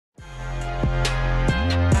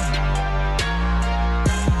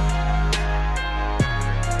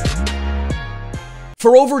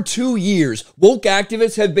For over 2 years, woke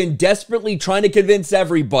activists have been desperately trying to convince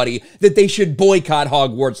everybody that they should boycott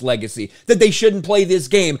Hogwarts Legacy, that they shouldn't play this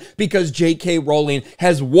game because J.K. Rowling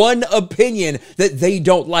has one opinion that they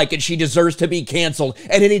don't like and she deserves to be canceled,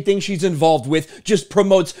 and anything she's involved with just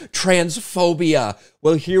promotes transphobia.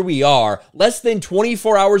 Well, here we are, less than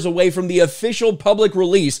 24 hours away from the official public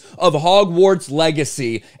release of Hogwarts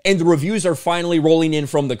Legacy, and the reviews are finally rolling in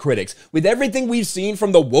from the critics. With everything we've seen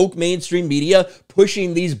from the woke mainstream media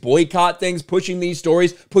pushing these boycott things, pushing these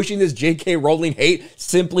stories, pushing this J.K. Rowling hate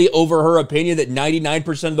simply over her opinion that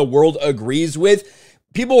 99% of the world agrees with,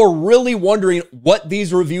 people are really wondering what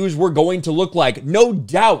these reviews were going to look like. No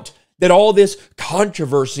doubt that all this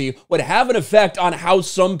controversy would have an effect on how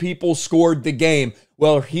some people scored the game.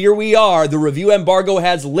 Well, here we are. The review embargo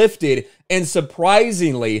has lifted, and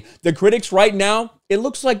surprisingly, the critics right now, it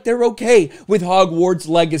looks like they're okay with Hogwarts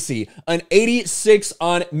Legacy. An 86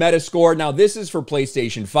 on Metascore. Now, this is for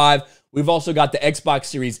PlayStation 5. We've also got the Xbox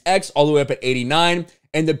Series X all the way up at 89,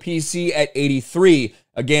 and the PC at 83.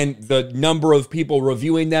 Again, the number of people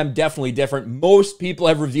reviewing them, definitely different. Most people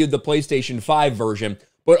have reviewed the PlayStation 5 version,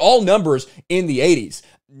 but all numbers in the 80s.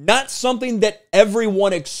 Not something that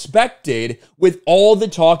everyone expected with all the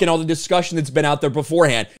talk and all the discussion that's been out there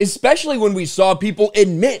beforehand, especially when we saw people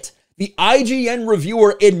admit, the IGN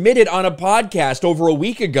reviewer admitted on a podcast over a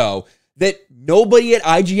week ago that nobody at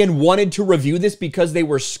IGN wanted to review this because they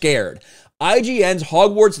were scared. IGN's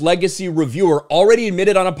Hogwarts Legacy reviewer already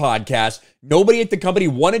admitted on a podcast, nobody at the company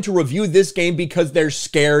wanted to review this game because they're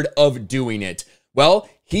scared of doing it. Well,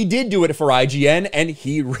 he did do it for IGN, and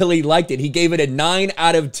he really liked it. He gave it a 9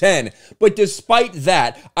 out of 10. But despite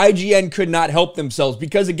that, IGN could not help themselves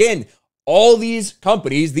because, again, all these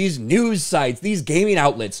companies, these news sites, these gaming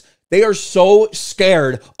outlets, they are so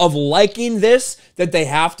scared of liking this that they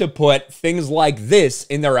have to put things like this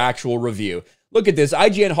in their actual review. Look at this,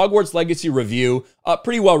 IGN Hogwarts Legacy review,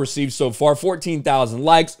 pretty well received so far, 14,000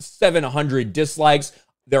 likes, 700 dislikes.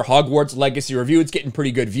 Their Hogwarts Legacy review, it's getting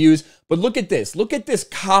pretty good views. But look at this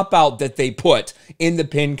cop-out that they put in the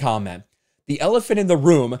pinned comment. The elephant in the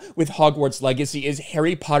room with Hogwarts Legacy is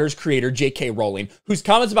Harry Potter's creator, J.K. Rowling, whose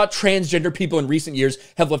comments about transgender people in recent years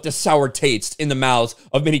have left a sour taste in the mouths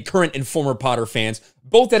of many current and former Potter fans,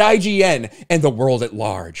 both at IGN and the world at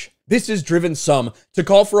large. This has driven some to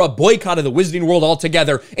call for a boycott of the Wizarding World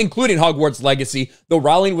altogether, including Hogwarts Legacy. Though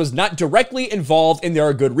Rowling was not directly involved, and there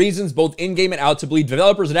are good reasons, both in-game and out, to believe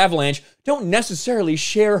developers at Avalanche don't necessarily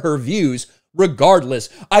share her views. Regardless,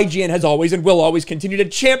 IGN has always and will always continue to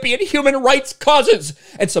champion human rights causes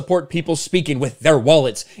and support people speaking with their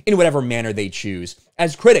wallets in whatever manner they choose.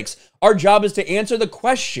 As critics, our job is to answer the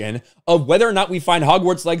question of whether or not we find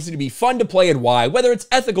Hogwarts Legacy to be fun to play and why. Whether it's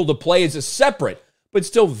ethical to play is a separate, but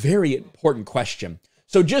still very important question.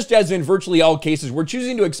 So just as in virtually all cases, we're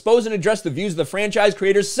choosing to expose and address the views of the franchise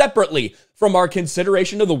creators separately from our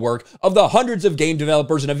consideration of the work of the hundreds of game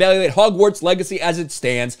developers and evaluate Hogwarts Legacy as it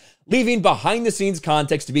stands, leaving behind-the-scenes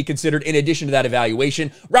context to be considered in addition to that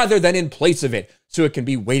evaluation rather than in place of it, so it can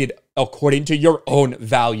be weighted according to your own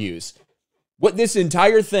values. What this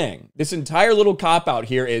entire thing, this entire little cop-out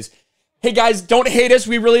here is, hey guys, don't hate us.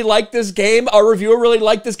 We really like this game. Our reviewer really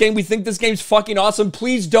liked this game. We think this game's fucking awesome.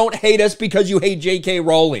 Please don't hate us because you hate J.K.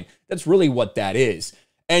 Rowling. That's really what that is.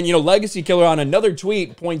 And, you know, Legacy Killer on another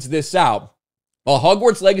tweet points this out. While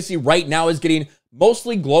Hogwarts Legacy right now is getting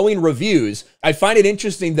mostly glowing reviews, I find it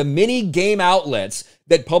interesting the many game outlets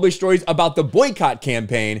that publish stories about the boycott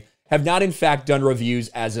campaign have not in fact done reviews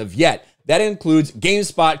as of yet. That includes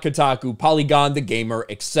GameSpot, Kotaku, Polygon, The Gamer,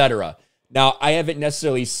 etc. Now, I haven't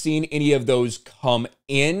necessarily seen any of those come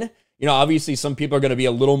in. You know, obviously some people are going to be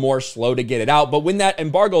a little more slow to get it out, but when that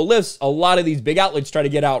embargo lifts, a lot of these big outlets try to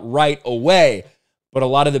get out right away. But a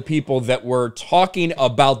lot of the people that were talking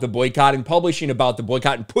about the boycott and publishing about the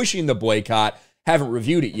boycott and pushing the boycott haven't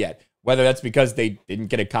reviewed it yet. Whether that's because they didn't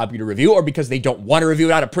get a copy to review or because they don't want to review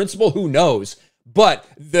it out of principle, who knows? But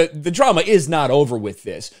the drama is not over with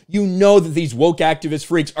this. You know that these woke activist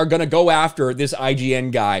freaks are going to go after this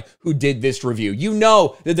IGN guy who did this review. You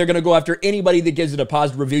know that they're going to go after anybody that gives it a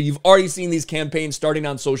positive review. You've already seen these campaigns starting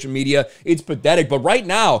on social media. It's pathetic. But right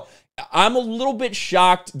now, I'm a little bit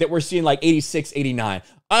shocked that we're seeing like 86, 89.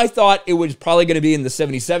 I thought it was probably going to be in the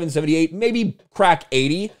 77, 78, maybe crack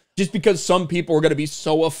 80. Just because some people are going to be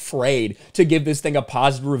so afraid to give this thing a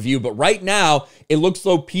positive review. But right now, it looks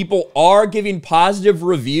though people are giving positive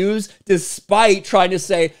reviews despite trying to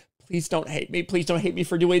say, please don't hate me. Please don't hate me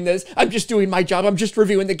for doing this. I'm just doing my job. I'm just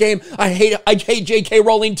reviewing the game. I hate J.K.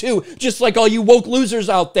 Rowling too, just like all you woke losers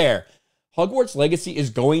out there. Hogwarts Legacy is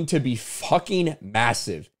going to be fucking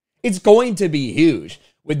massive. It's going to be huge.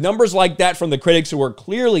 with numbers like that from the critics who are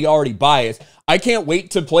clearly already biased, I can't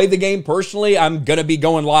wait to play the game personally. I'm going to be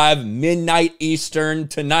going live midnight Eastern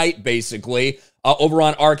tonight, basically, over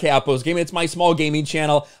on RK Outpost Gaming. It's my small gaming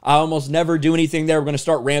channel. I almost never do anything there. We're going to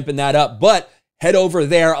start ramping that up, but head over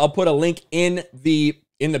there. I'll put a link in the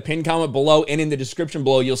pinned comment below and in the description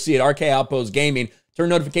below. You'll see it, RK Outpost Gaming. Turn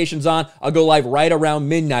notifications on. I'll go live right around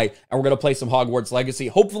midnight, and we're going to play some Hogwarts Legacy.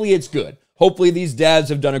 Hopefully it's good. Hopefully these devs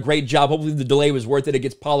have done a great job. Hopefully the delay was worth it. It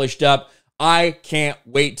gets polished up. I can't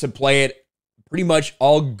wait to play it. Pretty much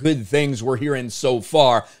all good things we're hearing so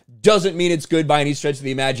far. Doesn't mean it's good by any stretch of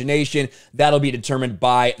the imagination. That'll be determined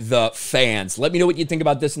by the fans. Let me know what you think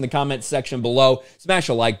about this in the comments section below. Smash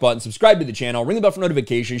a like button, subscribe to the channel, ring the bell for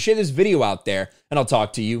notifications, share this video out there, and I'll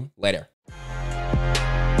talk to you later.